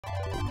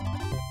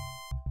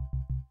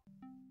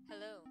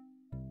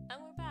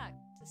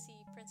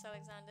Prince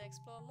Alexander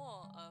explore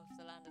more of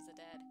the land of the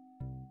dead.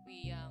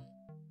 We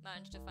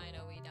managed to find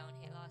our way down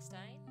here last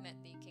time, met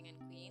the king and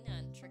queen,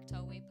 and tricked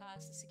our way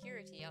past the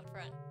security out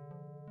front.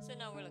 So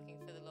now we're looking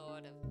for the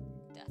Lord of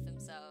Death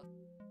himself,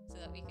 so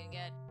that we can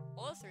get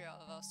all three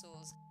of our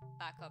souls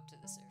back up to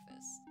the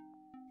surface.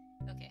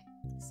 Okay,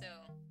 so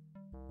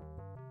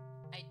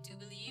I do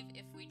believe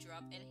if we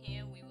drop in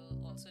here, we will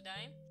also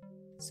die.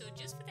 So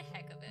just for the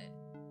heck of it,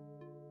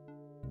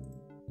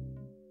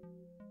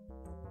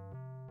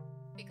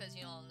 because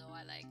you all know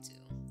I like to.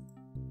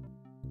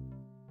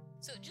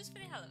 So just for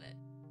the hell of it,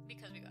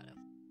 because we gotta.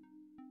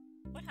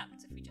 What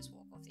happens if we just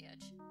walk off the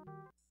edge?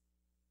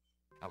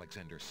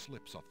 Alexander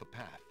slips off the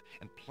path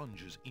and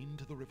plunges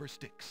into the river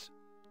Styx.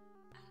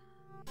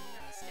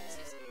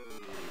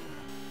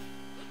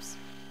 Oops.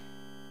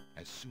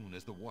 As soon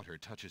as the water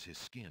touches his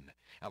skin,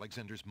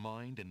 Alexander's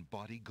mind and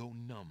body go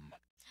numb.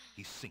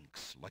 He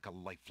sinks like a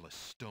lifeless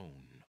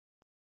stone.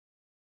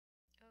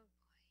 Oh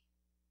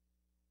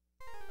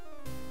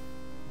boy.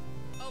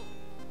 Oh,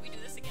 we do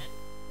this again?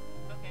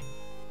 Okay.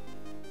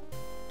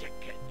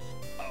 Tickets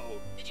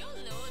out. Did you all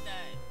know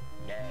that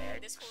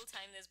Next. this whole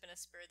time there's been a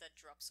spirit that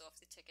drops off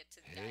the ticket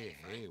to the Hey,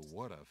 guy in front?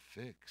 what a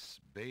fix.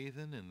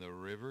 Bathing in the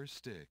river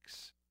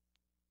Styx.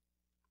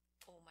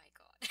 Oh my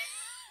god.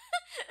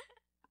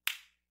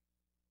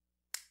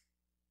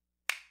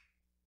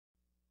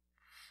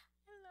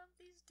 I love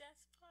these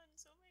death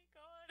puns, oh my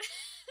god.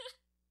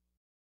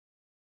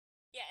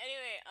 Yeah,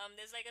 anyway,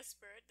 there's like a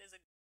spirit,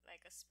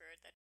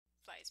 spirit that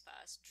flies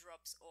past,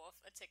 drops off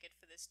a ticket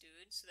for this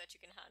dude so that you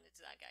can hand it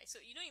to that guy. So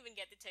you don't even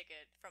get the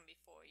ticket from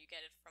before, you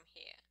get it from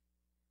here.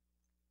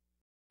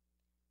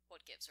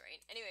 What gives,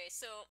 right? Anyway,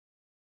 so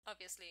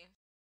obviously,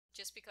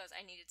 just because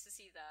I needed to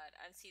see that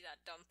and see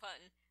that dumb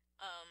pun,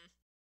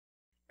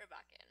 we're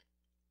back in.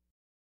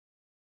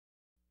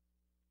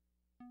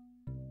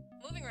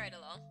 Moving right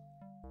along.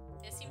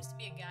 There seems to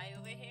be a guy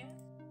over here.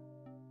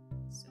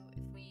 So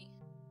if we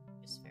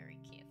just very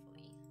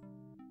carefully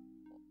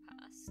walk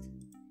past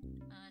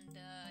and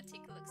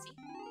take a look-see.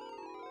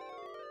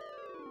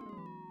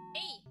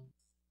 Hey!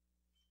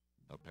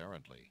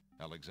 Apparently,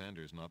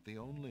 Alexander's not the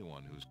only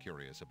one who's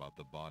curious about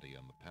the body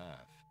on the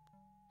path.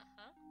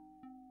 Uh-huh.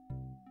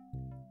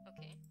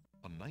 Okay.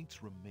 A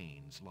knight's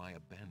remains lie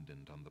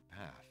abandoned on the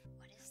path.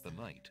 What is The that?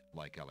 knight,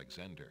 like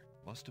Alexander,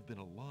 must have been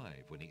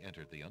alive when he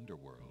entered the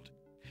underworld,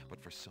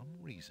 but for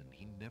some reason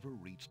he never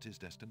reached his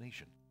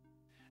destination.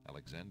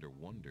 Alexander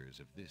wonders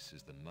if this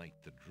is the knight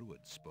the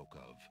druid spoke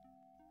of.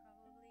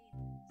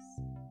 Probably is.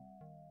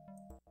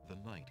 The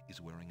knight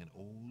is wearing an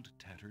old,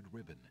 tattered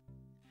ribbon.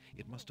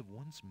 It must have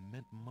once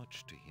meant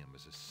much to him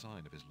as a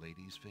sign of his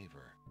lady's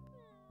favor.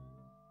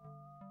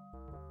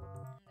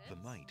 The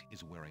And knight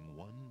is wearing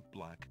one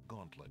black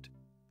gauntlet.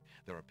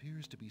 There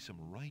appears to be some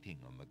writing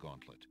on the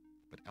gauntlet,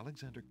 but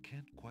Alexander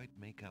can't quite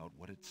make out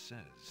what it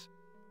says.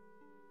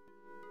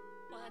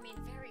 Well, I mean,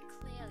 very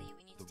clearly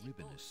we need The to take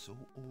ribbon both. is so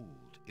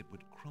old it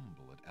would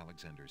crumble at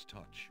Alexander's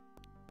touch.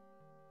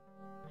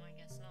 Oh, I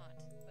guess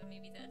not. But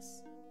maybe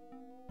this?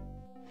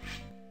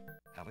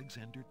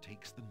 Alexander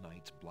takes the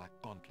knight's black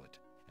gauntlet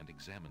and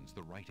examines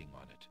the writing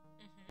on it.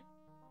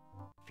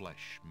 Mm-hmm.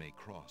 Flesh may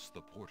cross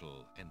the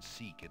portal and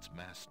seek its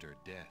master,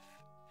 death.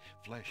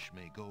 Flesh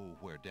may go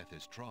where death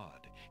is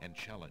trod, and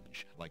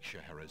challenge, like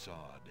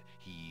Scheherazade,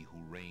 he who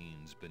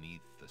reigns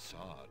beneath the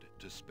sod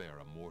to spare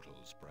a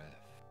mortal's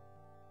breath.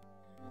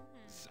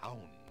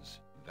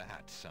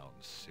 That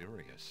sounds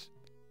serious.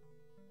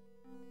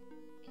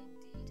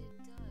 Indeed it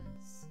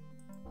does.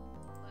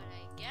 But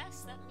I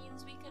guess that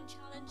means we can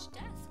challenge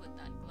death with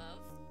that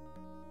glove.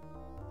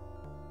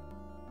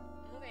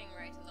 Moving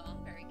right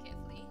along very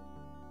carefully,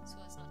 so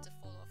as not to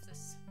fall off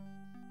this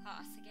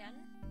path again.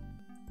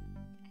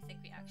 I think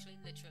we actually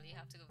literally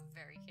have to go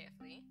very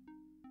carefully.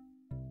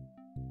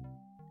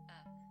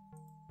 There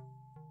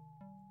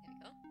we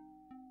go.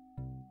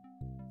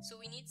 So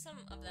we need some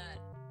of that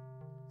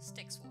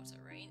Styx water,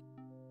 right?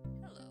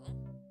 Hello.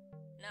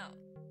 Now,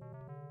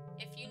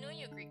 if you know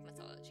your Greek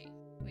mythology,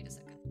 wait a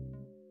second.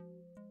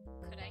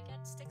 Could I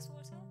get Styx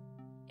water?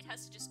 It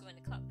has to just go in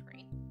a cup,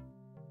 right?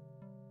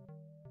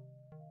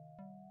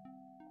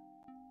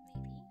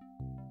 Maybe?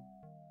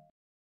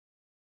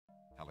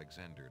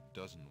 Alexander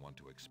doesn't want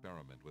to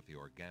experiment with the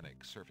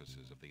organic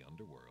surfaces of the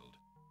underworld.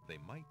 They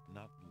might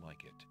not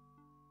like it.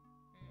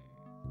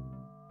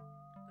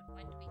 But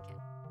when do we get...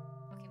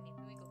 Okay,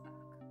 maybe we go back.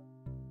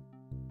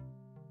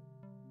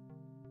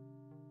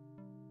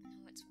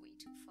 No, it's way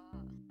too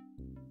far.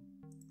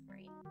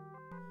 Right?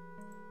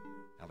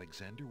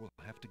 Alexander will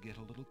have to get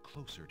a little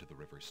closer to the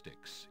river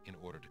Styx in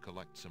order to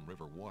collect some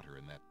river water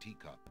in that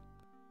teacup.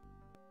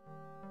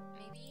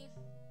 Maybe...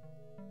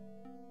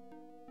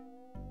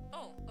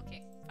 Oh,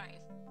 okay, fine.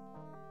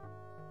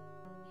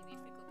 Maybe if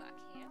we go back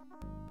here.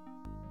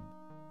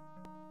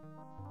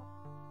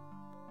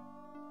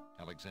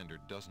 Alexander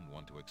doesn't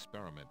want to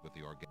experiment with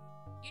the organic...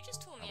 You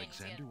just told me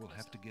Alexander will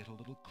have to closer. get a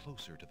little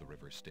closer to the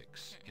river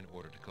Styx in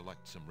order to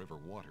collect some river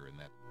water in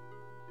that...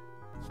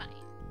 Fine.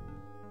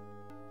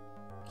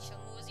 We shall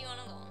mosey on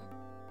along.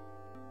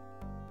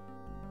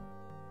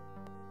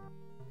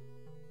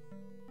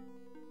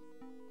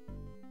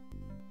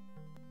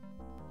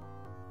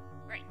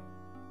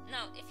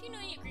 you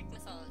know your Greek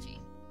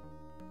mythology,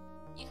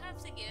 you have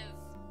to give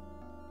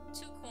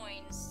 2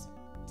 coins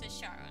to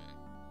Sharon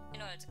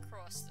in order to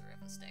cross the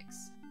river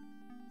Styx.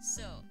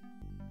 So,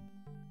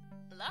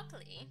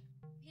 luckily,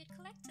 we had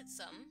collected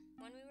some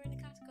when we were in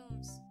the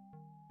catacombs.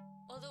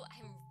 Although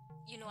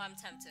I'm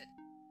tempted.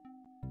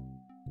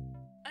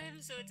 I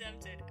am so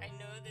tempted. I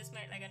know this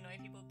might like annoy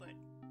people, but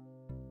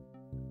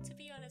to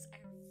be honest, I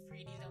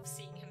really love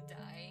seeing him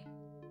die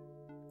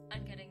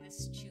and getting the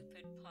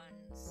stupid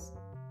puns.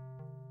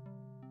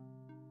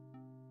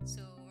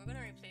 So we're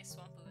gonna replace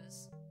Swamp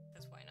Ooze,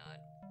 because why not?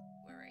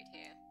 We're right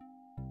here.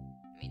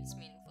 I mean, it's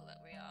meaningful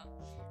that we are.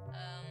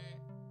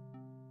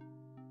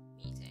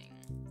 Meeting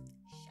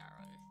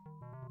Sharon.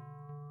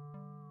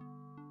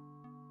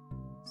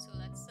 So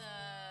let's,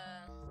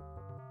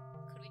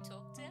 could we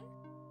talk to him?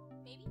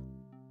 Maybe?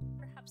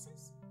 Perhaps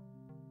this?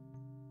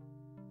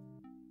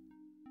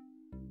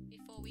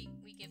 Before we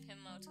give him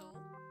our toll.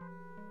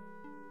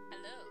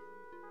 Hello.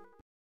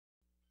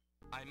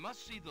 I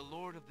must see the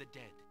Lord of the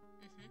Dead.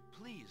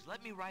 Please,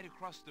 let me ride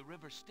across the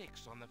river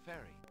Styx on the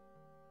ferry.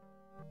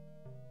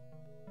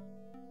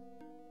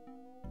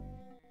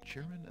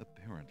 Charon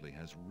apparently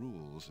has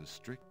rules as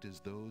strict as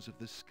those of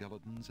the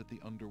skeletons at the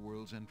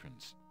underworld's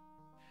entrance.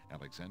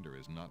 Alexander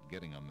is not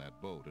getting on that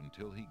boat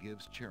until he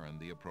gives Charon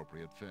the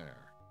appropriate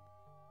fare.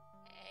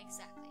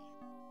 Exactly.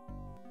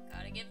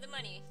 Gotta give the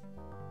money.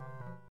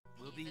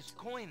 Will these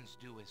coins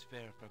do as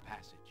fare for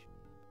passage?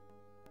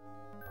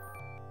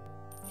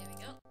 There we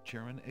go.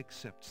 Charon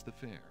accepts the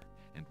fare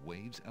and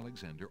waves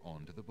Alexander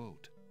onto the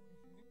boat.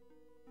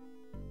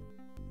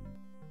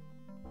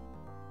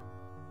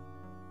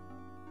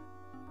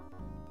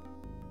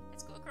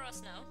 Let's go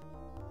across now.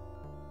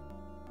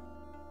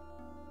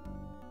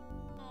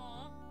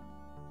 Aww.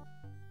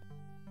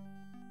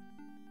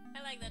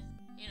 I like that,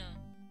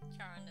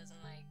 Charon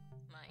doesn't mind.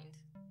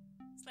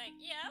 It's like,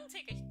 yeah, I'll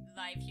take a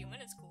live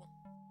human, it's cool.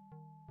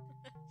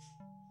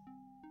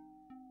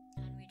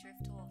 And we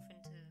drift off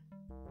into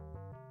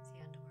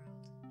the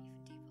underworld even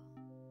deeper.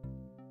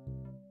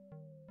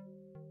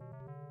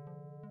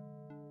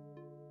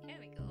 Here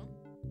we go.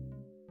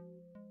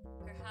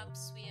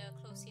 Perhaps we are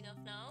close enough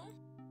now?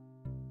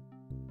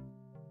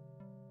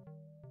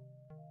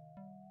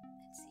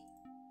 Let's see.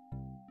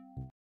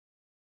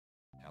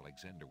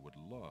 Alexander would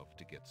love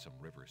to get some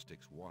river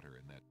Styx water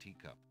in that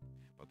teacup,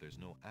 but there's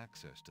no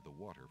access to the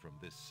water from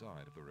this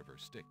side of the river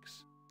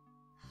Styx.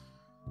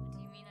 Do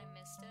you mean I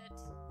missed it?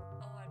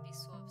 Oh, I'd be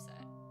so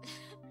upset.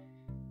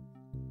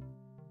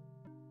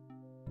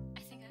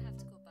 I think I have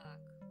to go back.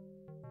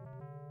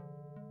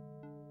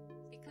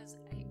 Because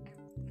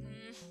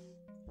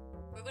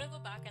we're gonna go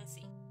back and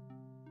see.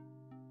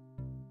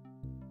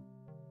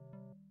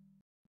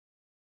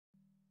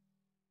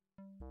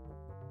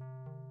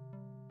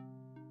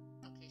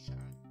 Okay,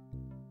 Sharon.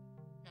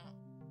 No.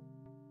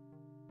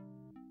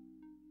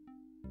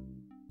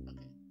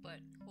 Okay, but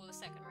hold a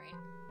second, right?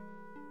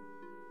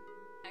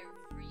 I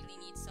really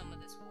need some of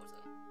this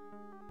water.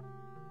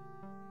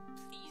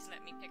 Please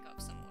let me pick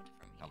up some water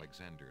from here.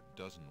 Alexander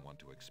doesn't want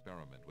to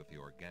experiment with the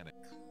organic.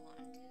 Come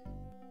on,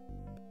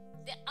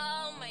 dude.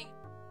 Oh my...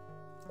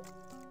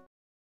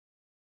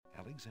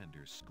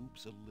 Alexander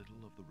scoops a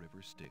little of the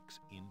river Styx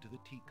into the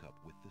teacup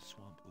with the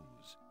swamp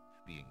ooze,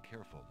 being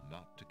careful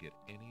not to get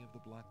any of the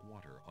black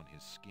water on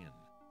his skin.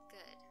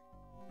 Good.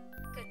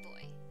 Good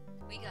boy.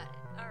 We got it.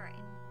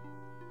 Alright.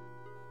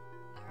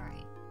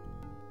 Alright.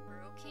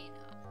 We're okay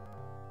now.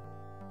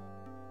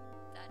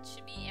 That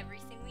should be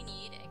everything we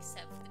need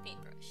except for the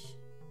paintbrush.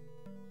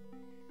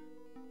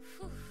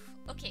 Whew.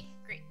 Okay,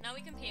 great. Now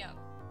we can pay up.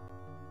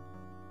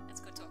 Let's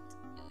go talk to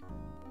the dude.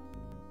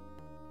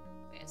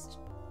 Where's the...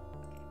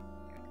 Okay,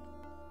 here we go.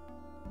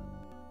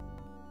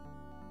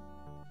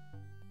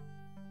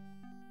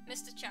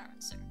 Mr. Charon,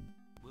 sir.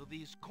 Will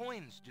these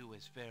coins do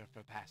as fare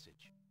for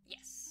passage?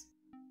 Yes.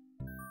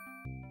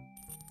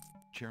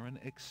 Charon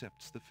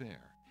accepts the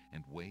fare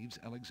and waves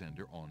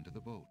Alexander onto the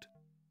boat.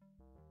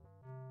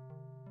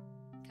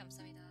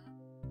 Kamsahamnida.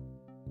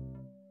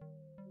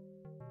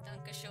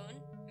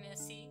 Dankeschön.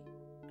 Merci.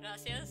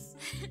 Gracias.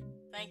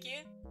 Thank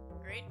you.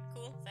 Great.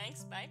 Cool.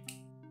 Thanks. Bye.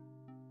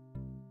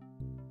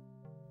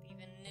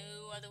 Even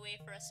no other way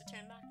for us to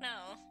turn back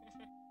now.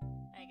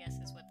 I guess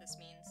is what this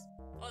means.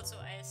 Also,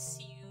 I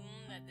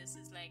assume that this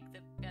is like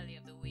the belly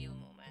of the whale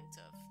moment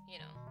of,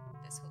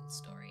 this whole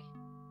story.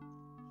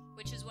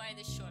 Which is why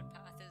this short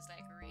path is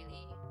like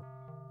really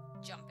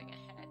jumping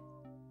ahead.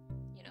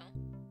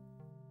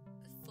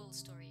 The full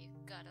story,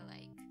 you gotta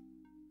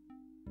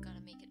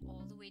make it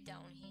all the way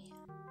down here.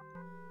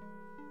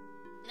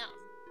 Now,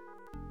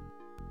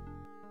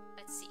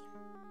 let's see.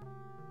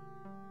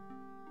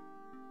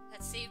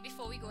 Let's save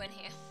before we go in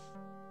here.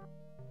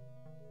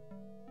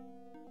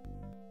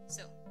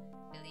 So,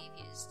 I believe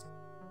he's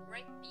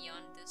right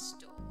beyond this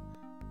door.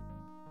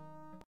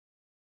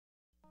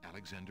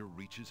 Alexander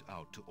reaches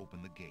out to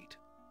open the gate.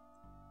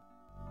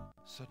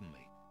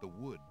 Suddenly, the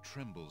wood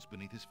trembles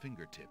beneath his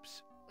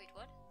fingertips. Wait,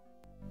 what?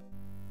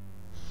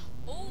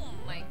 Oh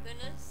my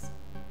goodness.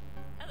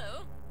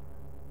 Hello.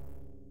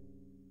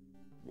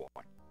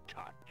 What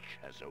touch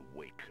has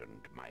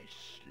awakened my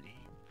sleep.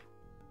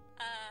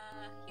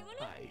 Human?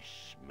 I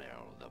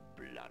smell the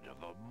blood of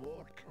a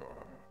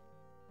mortar.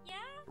 Yeah?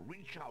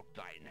 Reach out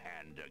thine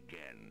hand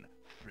again,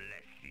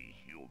 fleshy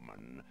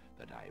human,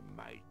 that I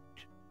might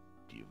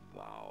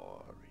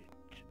devour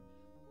it.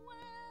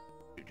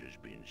 Well... It has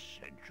been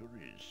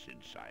centuries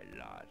since I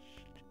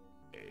last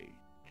ate.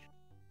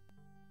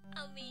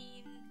 I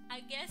mean,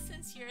 I guess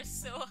since you're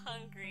so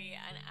hungry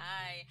and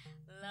I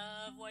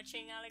love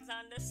watching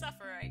Alexander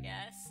suffer, I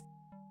guess.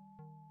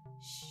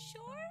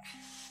 Sure?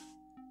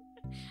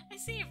 I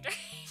saved her.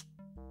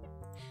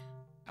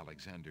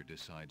 Alexander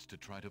decides to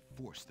try to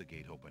force the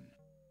gate open.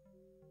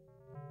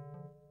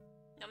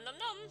 Nom nom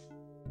nom.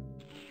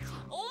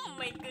 Oh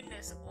my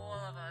goodness, all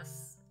of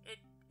us.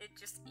 It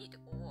just ate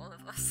all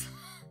of us.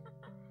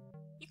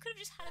 You could have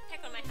just had a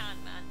peck on my hand,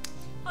 man.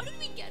 How did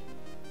we get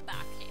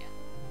back here?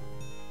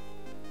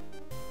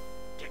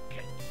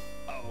 Ticket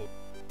out.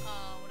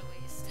 Oh, what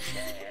a waste.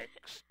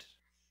 Next.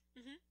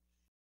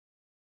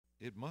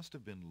 It must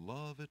have been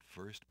love at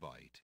first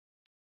bite.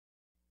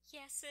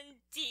 Yes,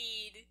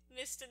 indeed,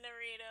 Mr.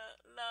 Narrator.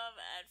 Love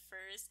at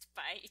first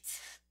bite.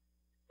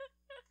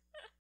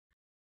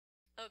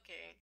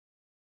 Okay.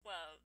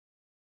 Well,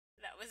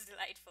 that was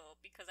delightful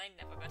because I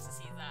never got to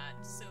see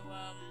that. So,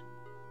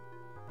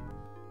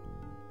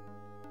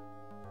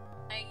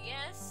 I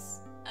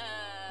guess,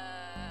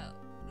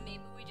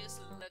 maybe we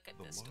just look at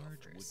this The door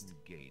large first. wooden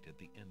gate at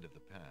the end of the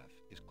path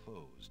is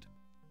closed.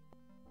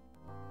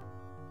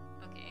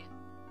 Okay.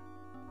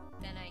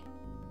 Then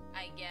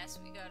I guess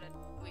we gotta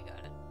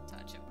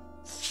touch him.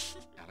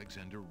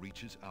 Alexander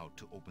reaches out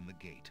to open the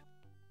gate.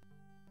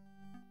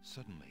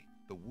 Suddenly,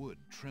 the wood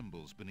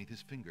trembles beneath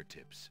his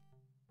fingertips.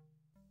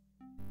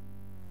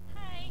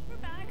 Hi, we're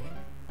back.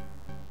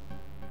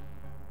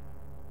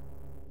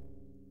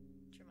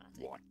 Dramatic.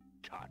 What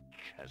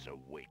touch has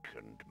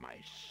awakened my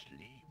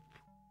sleep?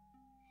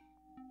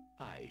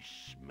 I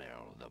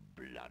smell the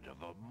blood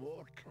of a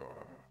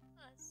mortar.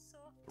 So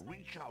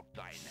Reach out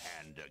thine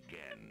hand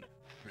again,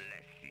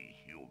 fleshy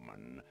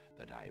human,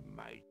 that I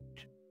might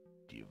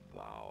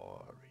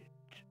devour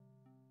it.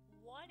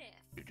 what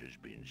if? It has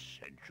been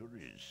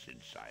centuries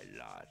since I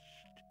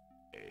last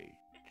ate.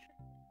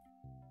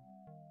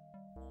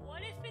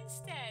 What if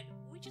instead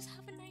we just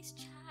have a nice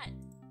chat?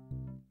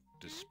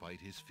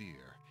 Despite his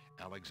fear,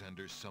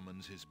 Alexander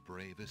summons his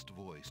bravest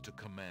voice to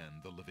command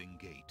the living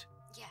gate.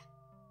 Yeah.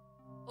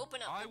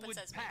 Open up. I open would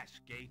sesame. pass,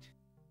 Gate.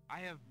 I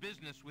have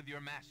business with your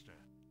master.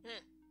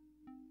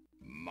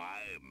 My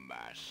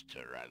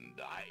master and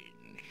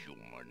thine,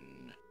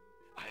 human.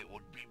 I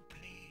would be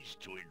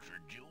pleased to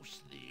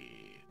introduce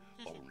thee.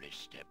 Only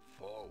step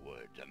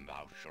forward and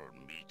thou shalt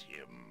meet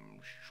him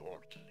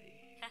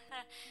shortly.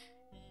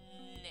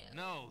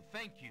 No. No,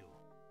 thank you.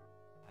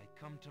 I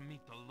come to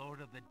meet the Lord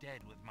of the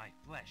Dead with my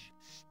flesh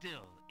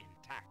still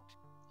intact.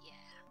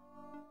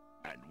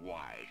 Yeah. And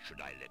why should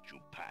I let you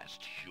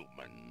past,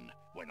 human,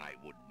 when I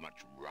would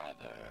much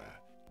rather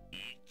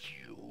eat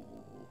you?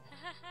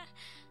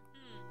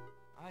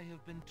 I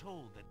have been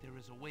told that there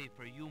is a way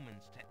for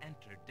humans to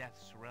enter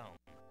Death's realm.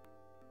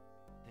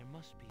 There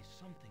must be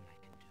something I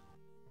can do.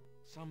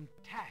 Some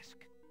task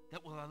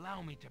that will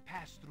allow me to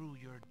pass through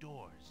your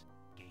doors,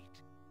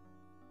 Gate.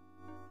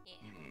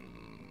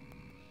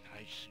 Yeah.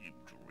 I seem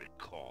to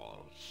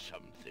recall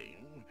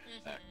something.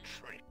 A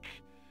trick.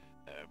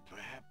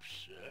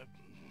 Perhaps,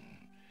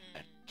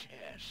 a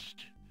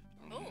test.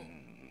 Oh.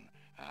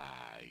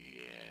 Ah,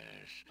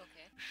 yes.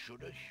 Okay.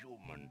 Should a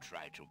human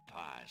try to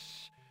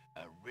pass,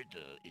 a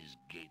riddle is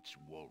Gate's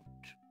wont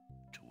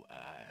to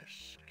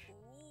ask.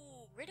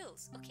 Ooh,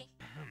 riddles. Okay.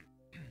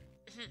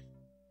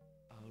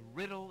 A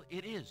riddle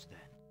it is, then.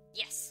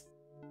 Yes.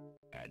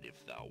 And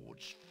if thou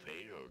wouldst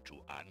fail to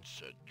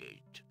answer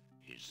Gate,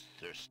 his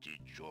thirsty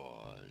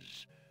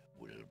jaws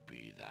will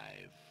be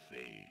thy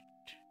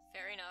fate.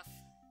 Fair enough.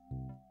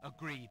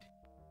 Agreed.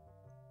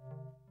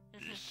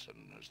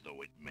 Listen as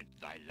though it meant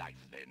thy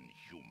life then,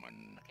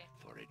 human, Okay.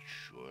 for it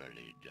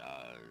surely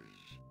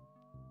does.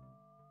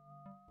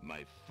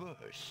 My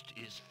first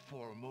is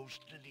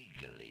foremost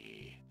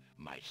legally.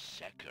 My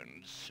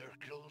second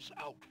circles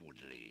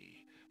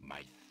outwardly.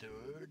 My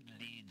third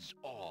leads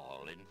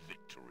all in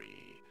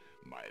victory.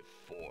 My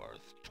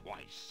fourth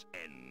twice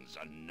ends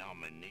a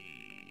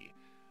nominee.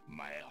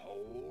 My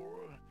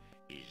whole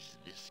is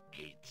this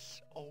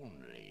gate's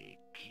only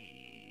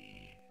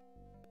key.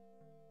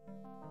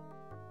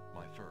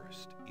 My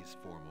first is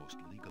foremost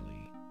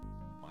legally.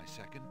 My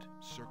second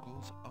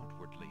circles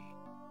outwardly.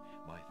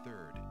 My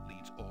third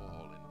leads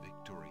all in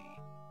victory.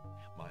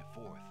 My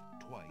fourth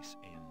twice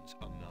ends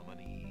a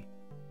nominee.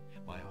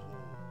 My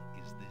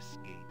whole is this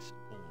gate's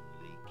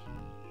only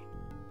key.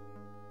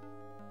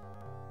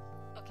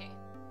 Okay.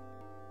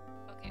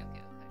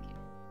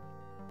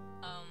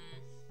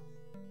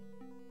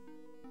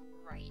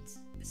 Right.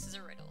 This is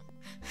a riddle.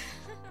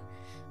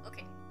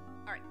 Okay.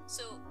 Alright,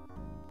 so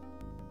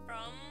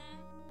from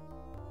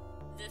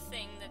the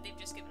thing that they've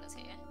just given us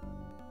here,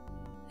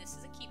 this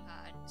is a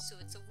keypad, so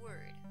it's a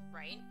word,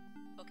 right?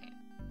 Okay.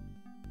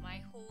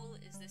 My whole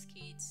is this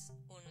gate's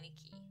only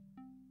key.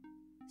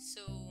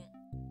 So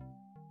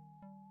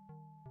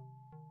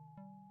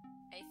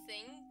I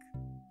think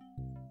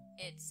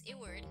it's a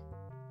word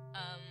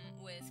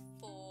with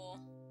 4,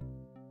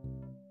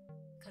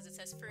 because it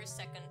says first,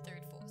 second,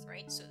 third, fourth,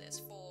 right? So there's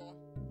 4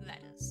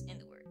 letters in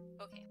the word.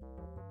 Okay.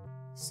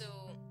 So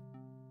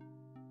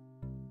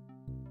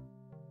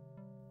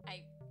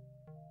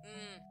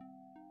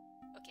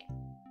okay.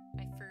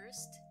 My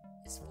first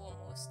is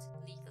foremost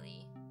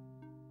legally.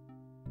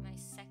 My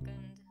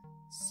second,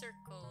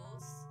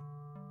 circles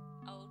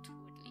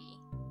outwardly.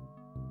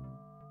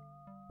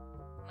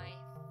 My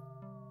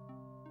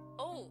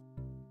oh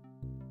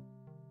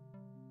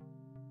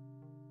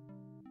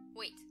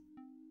wait.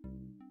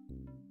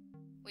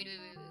 Wait.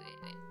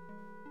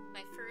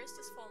 My first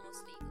is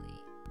foremost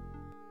legally.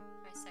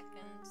 My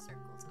second,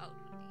 circles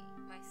outwardly.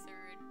 My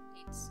third,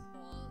 leads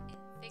all in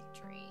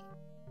victory.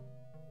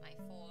 My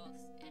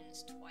fourth,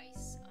 ends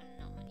twice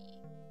anomaly.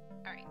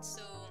 Alright,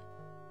 so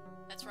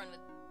let's run with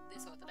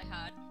this thought that I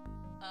had.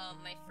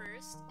 My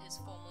first is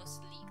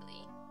foremost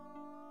legally.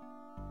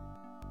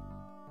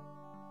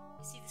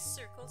 You see the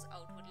circles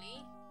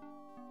outwardly?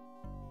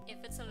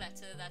 If it's a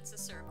letter that's a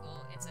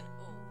circle, it's an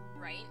O,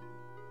 right?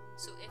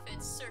 So if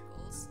it's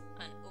circles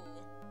and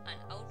O, and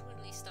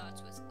outwardly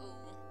starts with O,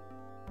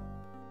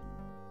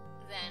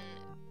 then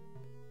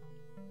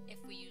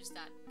if we use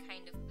that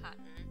kind of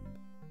pattern,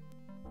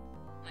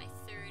 my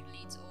third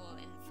leads all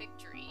in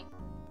victory.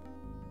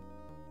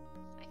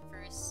 My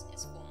first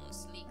is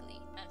foremost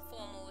legally, and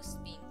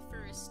foremost being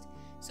first,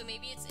 so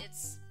maybe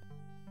it's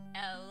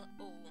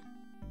L-O-V-E.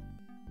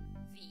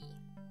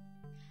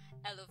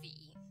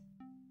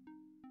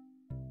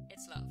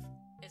 It's love,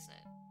 isn't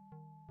it?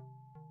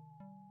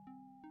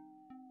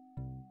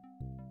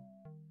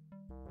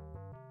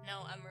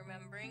 Now I'm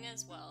remembering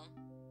as well,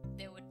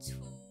 there were 2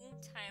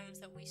 times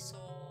that we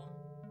saw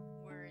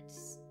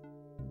words,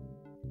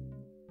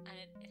 and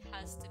it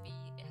has to be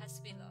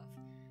love,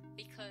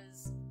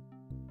 because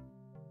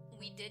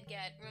we did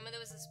get, remember there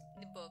was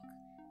the book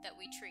that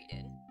we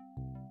traded,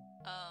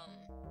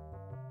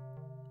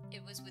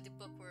 it was with the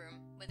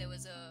bookworm, where there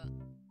was a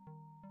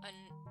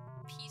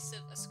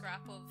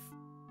scrap of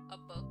a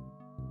book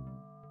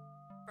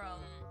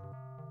from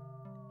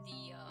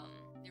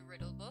the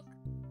riddle book.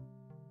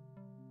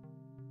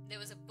 There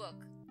was a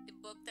book, the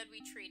book that we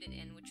traded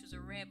in, which was a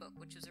rare book,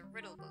 which was a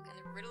riddle book, and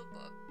the riddle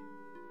book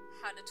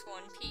had a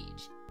torn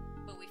page,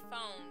 but we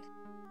found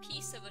a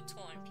piece of a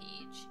torn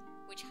page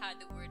which had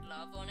the word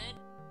love on it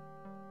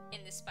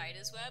in the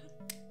spider's web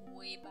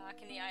way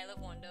back in the Isle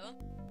of Wonder.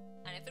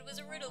 And if it was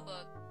a riddle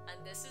book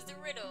and this is the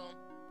riddle,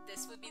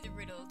 this would be the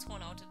riddle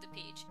torn out of the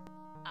page.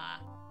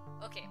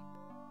 Okay,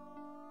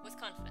 with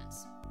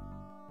confidence.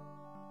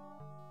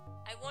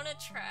 I want to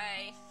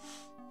try,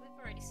 we've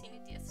already seen a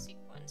death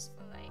sequence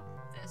for like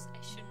this, I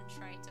shouldn't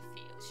try to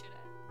fail, should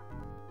I?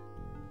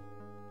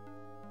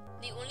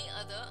 The only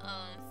other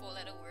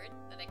 4-letter word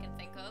that I can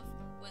think of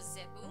was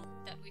Zebu,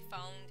 that we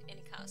found in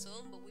a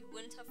castle, but we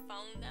wouldn't have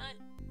found that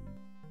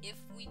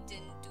if we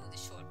didn't do the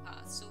short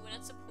path. So we're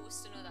not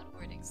supposed to know that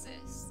word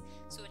exists.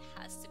 So it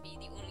has to be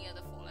the only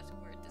other 4-letter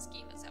word this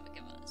game has ever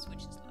given us, which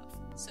is love.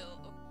 So,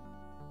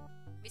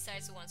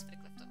 besides the ones for the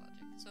Cliff of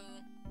Logic. So,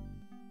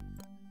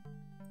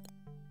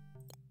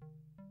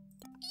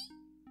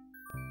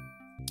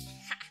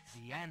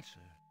 the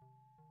answer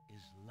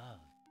is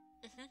love.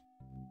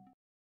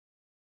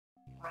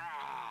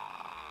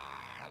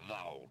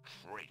 Thou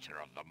traitor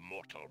of the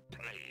mortal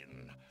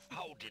plane,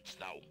 how didst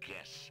thou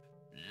guess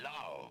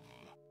love?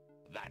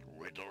 That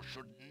riddle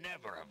should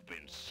never have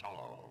been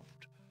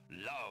solved.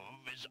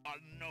 Love is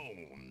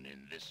unknown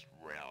in this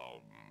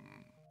realm.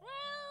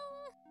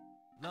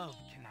 Love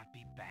cannot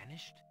be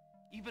banished,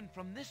 even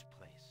from this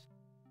place.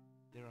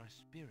 There are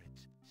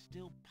spirits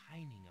still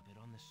pining of it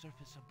on the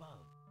surface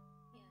above.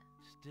 yeah.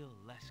 Still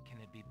less can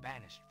it be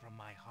banished from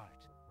my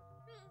heart.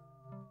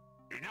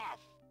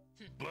 Enough!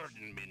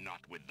 Burden me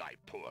not with thy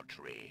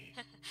poetry.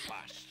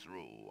 Pass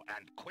through,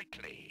 and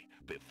quickly,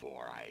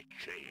 before I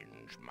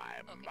change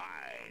my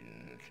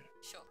mind.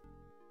 Sure.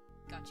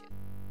 Gotcha.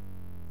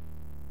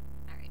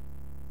 Alright.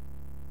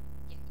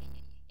 Yeah.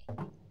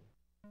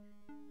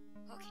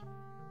 Okay.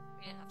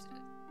 We didn't have to do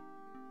it.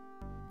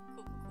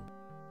 Cool.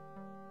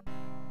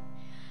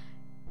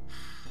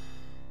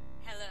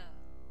 Hello.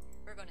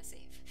 We're gonna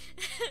save.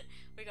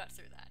 We got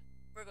through that.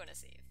 We're gonna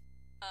save.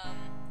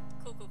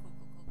 Cool.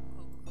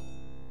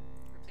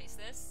 Replace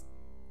this.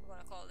 We're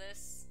gonna call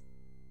this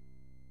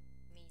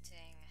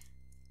Meeting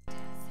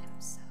Death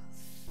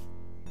himself.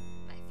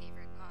 My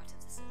favorite part of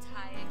this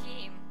entire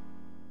game.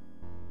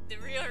 The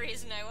real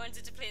reason I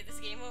wanted to play this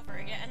game over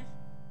again.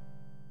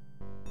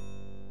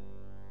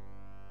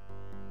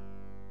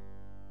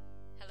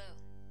 Hello.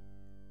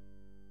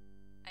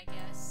 I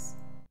guess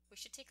we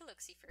should take a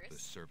look-see first. The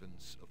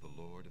servants of the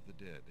Lord of the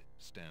Dead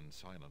stand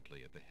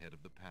silently at the head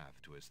of the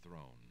path to his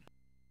throne.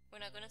 We're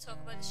not going to talk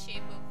about the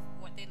shape of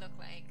what they look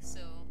like,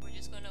 so we're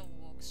just going to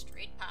walk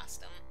straight past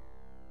them.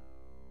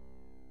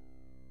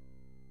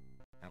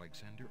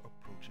 Alexander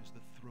approaches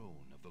the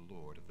throne of the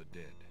Lord of the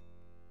Dead.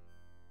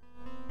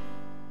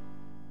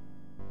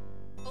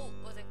 Oh,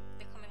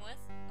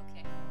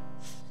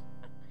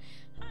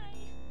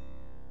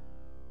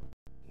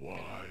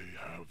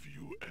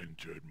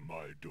 entered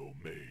my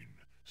domain,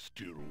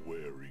 still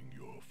wearing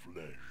your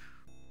flesh.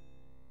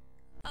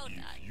 Oh,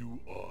 Dad. If you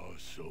are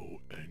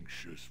so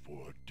anxious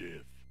for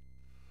death,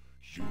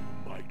 you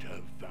might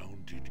have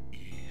found it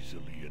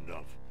easily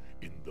enough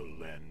in the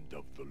land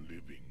of the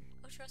living.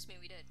 Oh, trust me,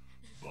 we did.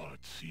 But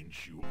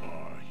since you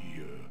are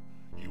here,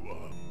 you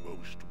are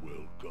most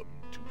welcome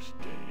to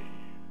stay.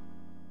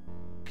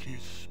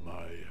 Kiss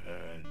my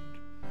hand,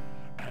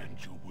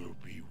 and you will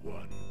be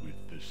one with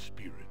the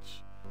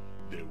spirits.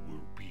 There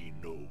will be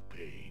no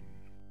pain.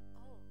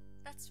 Oh,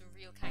 that's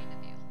real kind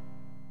of you.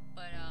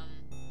 But,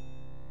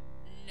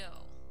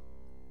 no.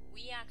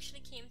 We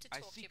actually came to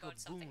talk to you about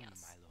something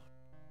else. My lord.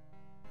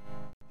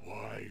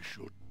 Why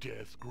should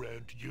death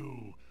grant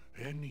you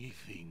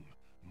anything,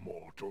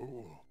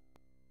 mortal?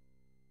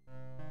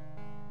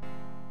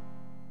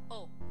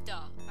 Oh,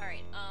 duh.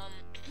 Alright,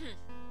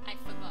 I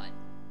forgot.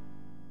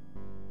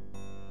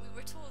 We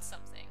were told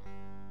something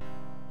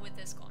with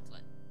this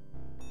gauntlet.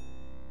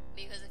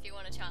 Because if you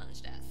want to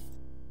challenge death,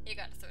 you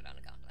gotta throw down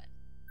a gauntlet.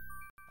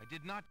 I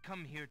did not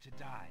come here to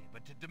die,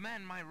 but to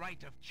demand my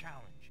right of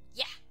challenge.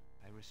 Yeah!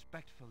 I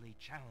respectfully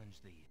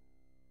challenge thee,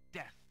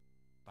 death,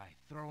 by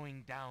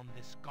throwing down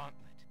this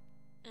gauntlet.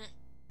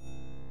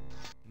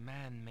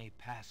 Man may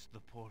pass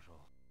the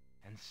portal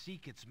and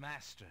seek its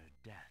master,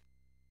 death.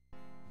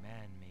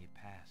 Man may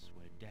pass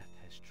where death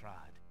has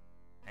trod,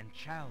 and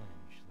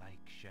challenge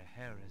like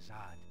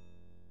Scheherazade,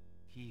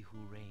 he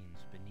who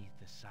reigns beneath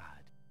the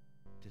sod,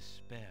 to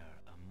spare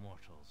a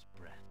mortal's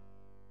breath.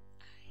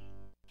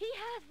 He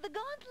has the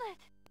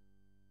gauntlet!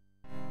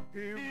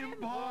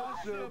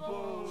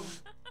 Impossible!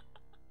 Yes.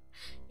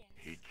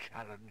 He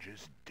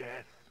challenges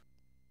death.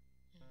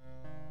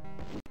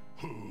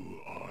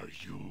 Who are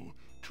you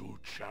to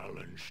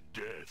challenge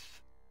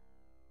death?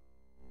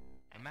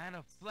 A man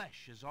of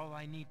flesh is all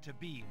I need to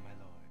be, my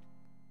lord.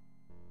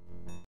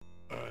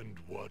 And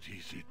what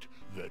is it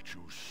that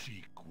you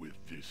seek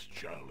with this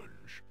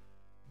challenge?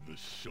 The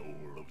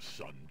soul of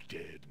some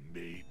dead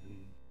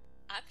maiden?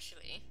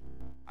 Actually,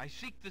 I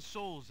seek the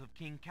souls of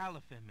King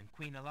Caliphim and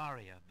Queen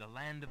Ilaria, the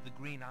land of the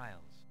Green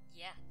Isles.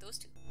 yeah, those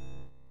two.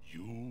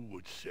 You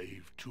would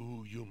save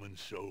 2 human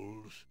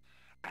souls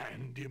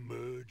and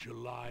emerge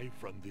alive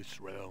from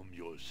this realm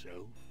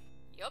yourself?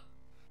 Yup.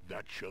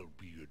 That shall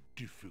be a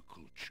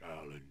difficult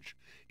challenge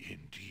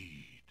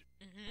indeed.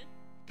 Mm-hmm.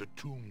 The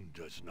tomb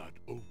does not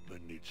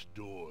open its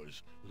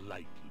doors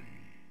lightly.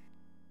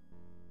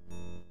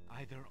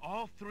 Either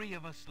all 3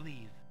 of us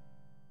leave,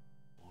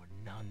 or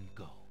none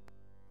go.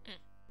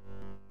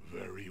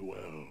 Very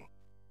well.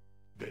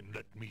 Then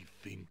let me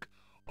think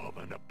of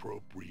an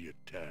appropriate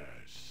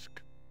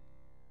task.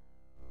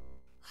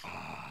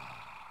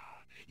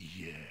 Ah,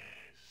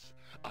 yes.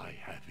 I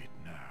have it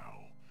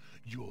now.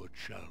 Your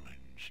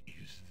challenge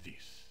is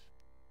this.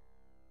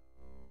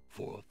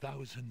 For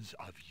thousands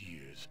of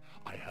years,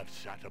 I have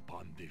sat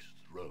upon this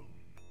throne.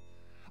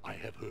 I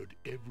have heard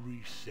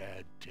every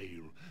sad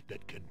tale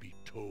that can be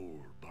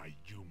told by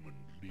human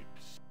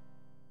lips.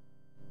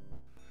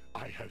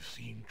 I have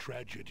seen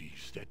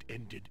tragedies that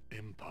ended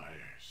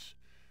empires,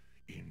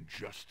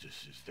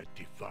 injustices that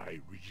defy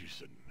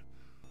reason,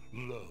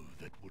 love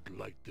that would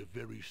light the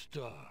very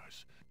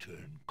stars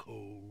turn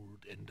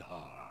cold and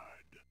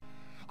hard.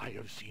 I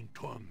have seen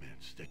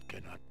torments that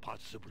cannot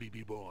possibly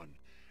be borne,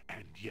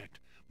 and yet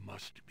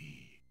must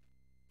be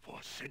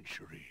for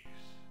centuries.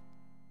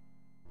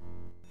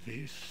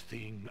 This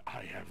thing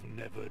I have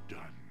never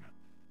done.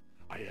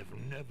 I have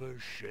never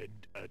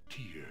shed a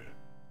tear.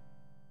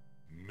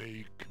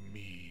 Make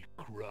me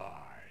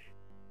cry,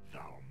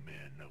 thou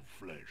man of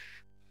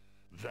flesh.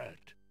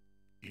 That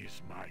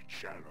is my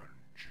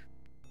challenge.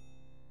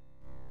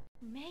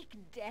 Make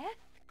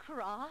death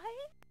cry?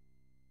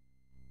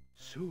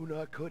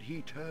 Sooner could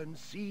he turn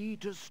sea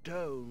to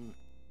stone,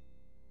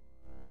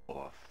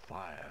 or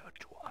fire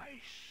to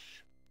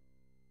ice.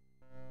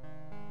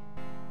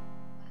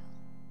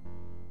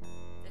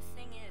 Well, the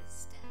thing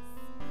is,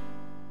 Death,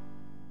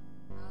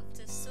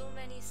 after so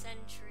many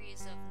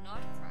centuries of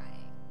not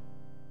crying,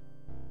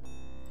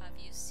 have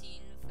you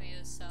seen for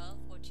yourself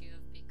what you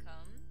have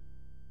become?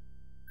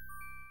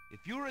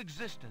 If your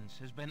existence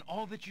has been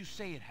all that you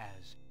say it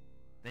has,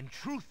 then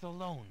truth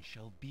alone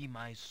shall be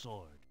my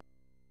sword.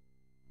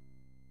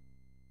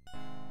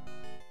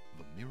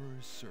 The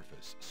mirror's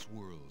surface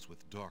swirls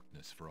with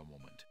darkness for a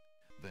moment,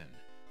 then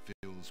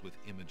fills with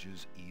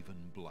images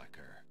even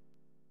blacker.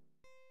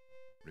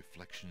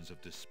 Reflections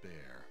of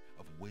despair,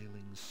 of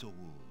wailing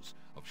souls,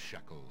 of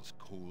shackles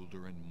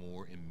colder and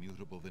more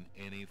immutable than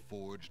any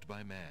forged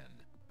by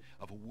man,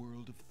 of a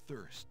world of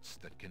thirsts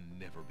that can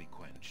never be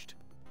quenched.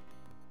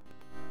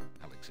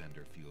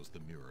 Alexander feels the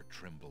mirror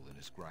tremble in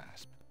his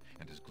grasp,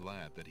 and is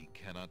glad that he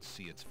cannot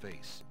see its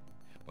face.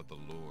 But the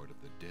Lord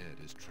of the Dead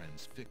is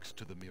transfixed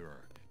to the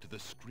mirror, to the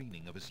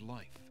screening of his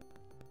life.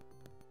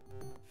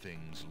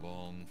 Things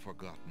long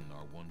forgotten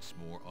are once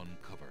more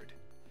uncovered.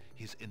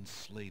 His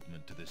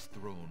enslavement to this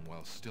throne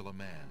while still a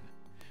man,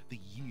 the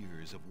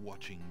years of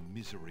watching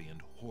misery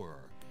and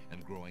horror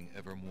and growing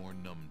ever more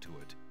numb to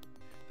it,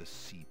 the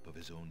seep of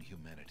his own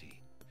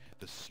humanity,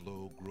 the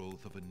slow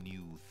growth of a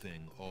new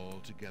thing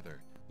altogether,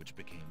 which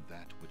became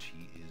that which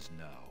he is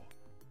now.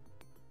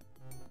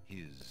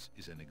 His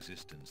is an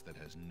existence that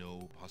has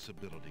no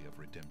possibility of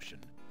redemption,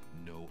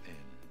 no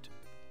end.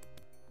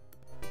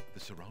 The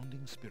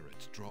surrounding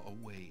spirits draw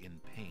away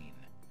in pain.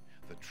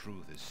 The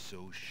truth is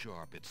so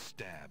sharp it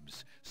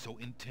stabs, so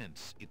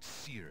intense it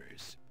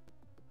sears.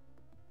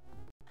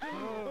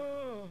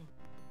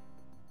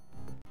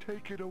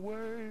 Take it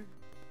away.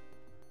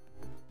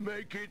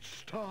 Make it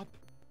stop.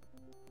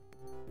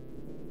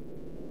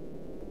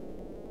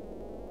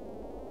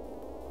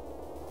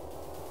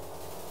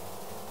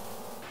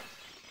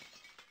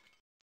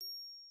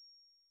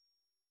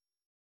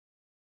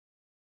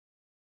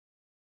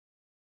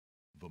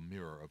 The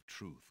mirror of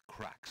truth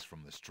cracks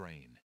from the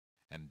strain,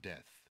 and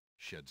death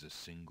sheds a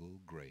single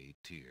gray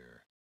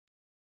tear.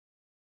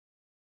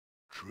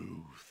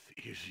 Truth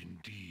is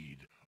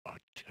indeed a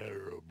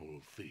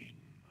terrible thing.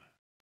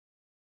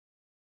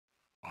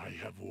 I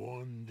have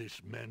worn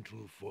this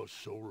mantle for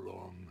so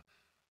long,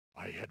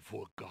 I had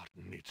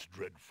forgotten its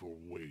dreadful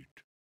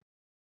weight.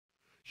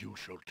 You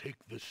shall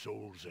take the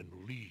souls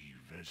and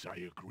leave as I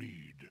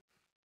agreed.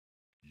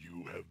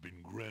 You have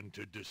been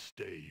granted to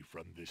stay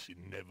from this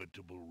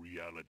inevitable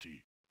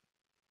reality.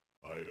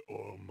 I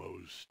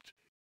almost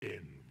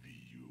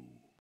envy you.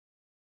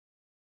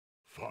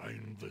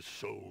 Find the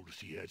souls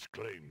he has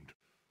claimed,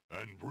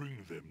 and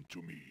bring them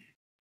to me.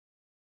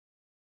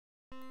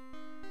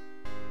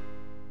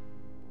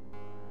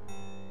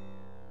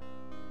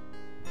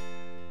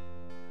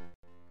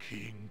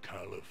 King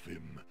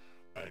Caliphim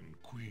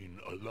and Queen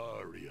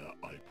Alaria,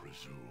 I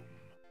presume.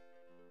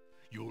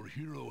 Your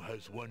hero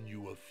has won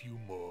you a few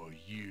more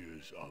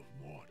years of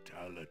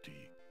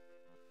mortality.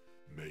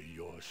 May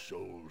your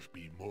souls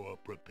be more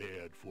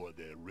prepared for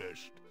their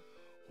rest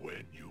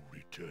when you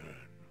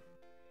return.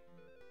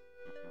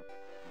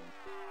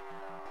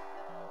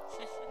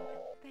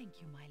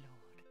 Thank you, my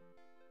lord.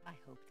 I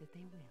hope that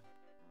they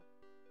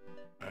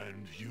will.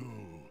 And you,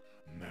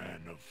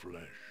 man of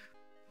flesh,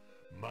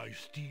 my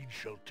steed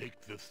shall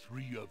take the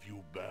three of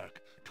you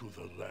back to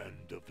the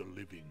land of the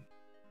living.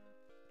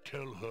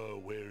 Tell her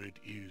where it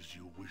is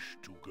you wish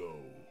to go.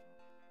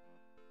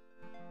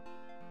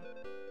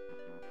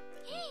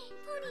 Hey,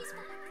 Pony's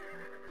back.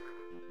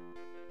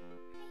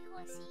 Hi,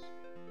 horsey.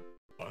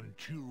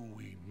 Until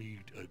we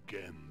meet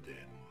again,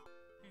 then,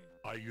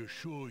 I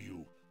assure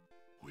you,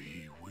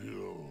 we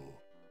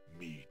will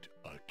meet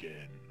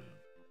again.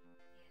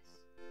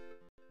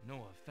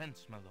 No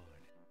offense, my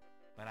lord,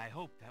 but I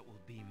hope that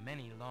will be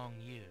many long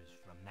years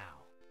from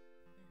now.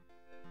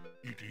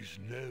 It is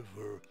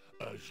never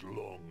as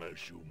long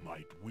as you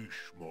might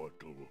wish,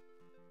 mortal.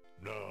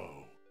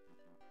 Now,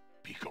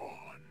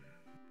 begone.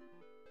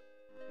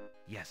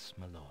 Yes,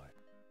 my lord.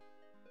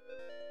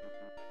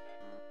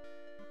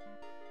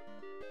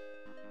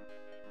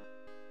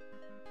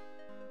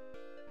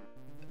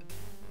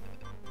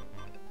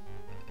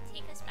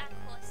 Take us back,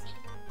 horsey.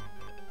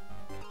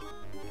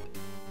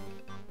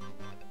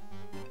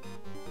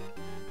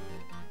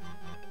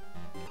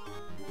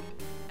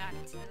 Back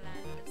to the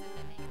land of the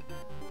living.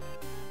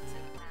 To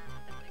the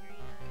land of the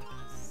green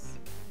isles.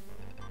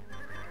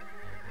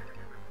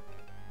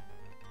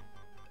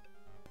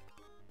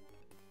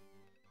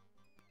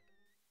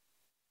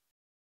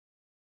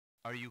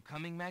 Are you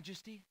coming,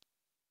 Majesty?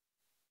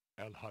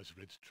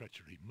 Alhazred's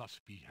treachery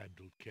must be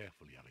handled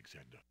carefully,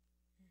 Alexander.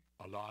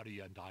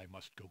 Alari and I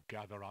must go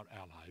gather our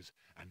allies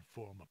and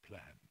form a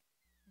plan.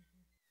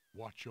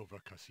 Watch over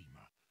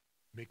Casima.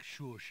 Make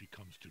sure she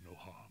comes to no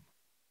harm.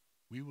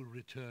 We will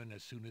return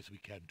as soon as we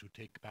can to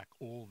take back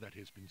all that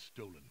has been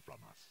stolen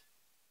from us.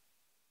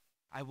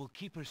 I will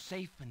keep her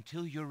safe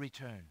until your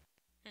return.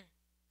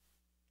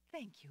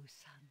 Thank you,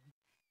 son.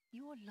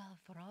 Your love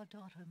for our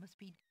daughter must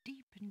be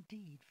deep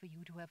indeed for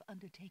you to have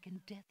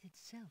undertaken death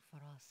itself for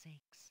our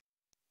sakes.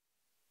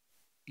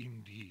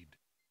 Indeed.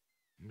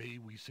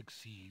 May we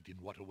succeed in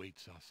what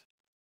awaits us,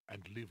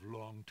 and live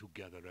long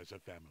together as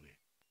a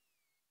family.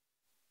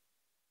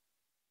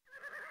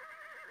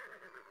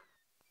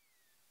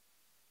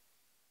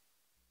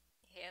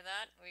 Hear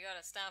that? We got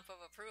a stamp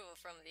of approval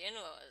from the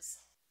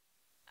in-laws.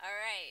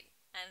 Alright,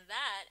 and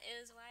that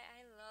is why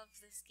I love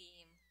this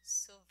game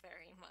so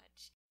very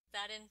much.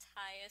 That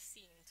entire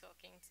scene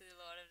talking to the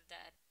Lord of the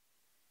Dead.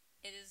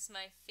 It is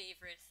my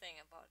favorite thing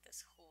about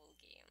this whole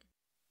game.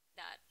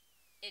 That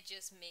it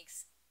just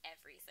makes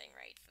everything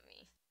right for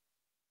me.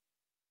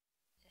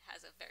 It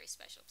has a very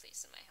special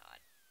place in my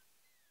heart.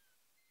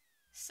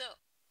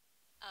 So,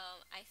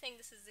 I think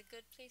this is a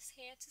good place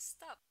here to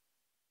stop.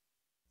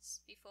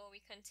 Before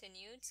we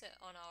continue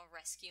on our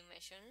rescue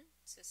mission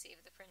to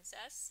save the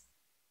princess,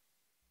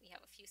 we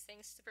have a few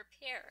things to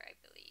prepare, I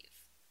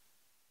believe.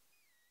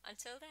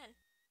 Until then,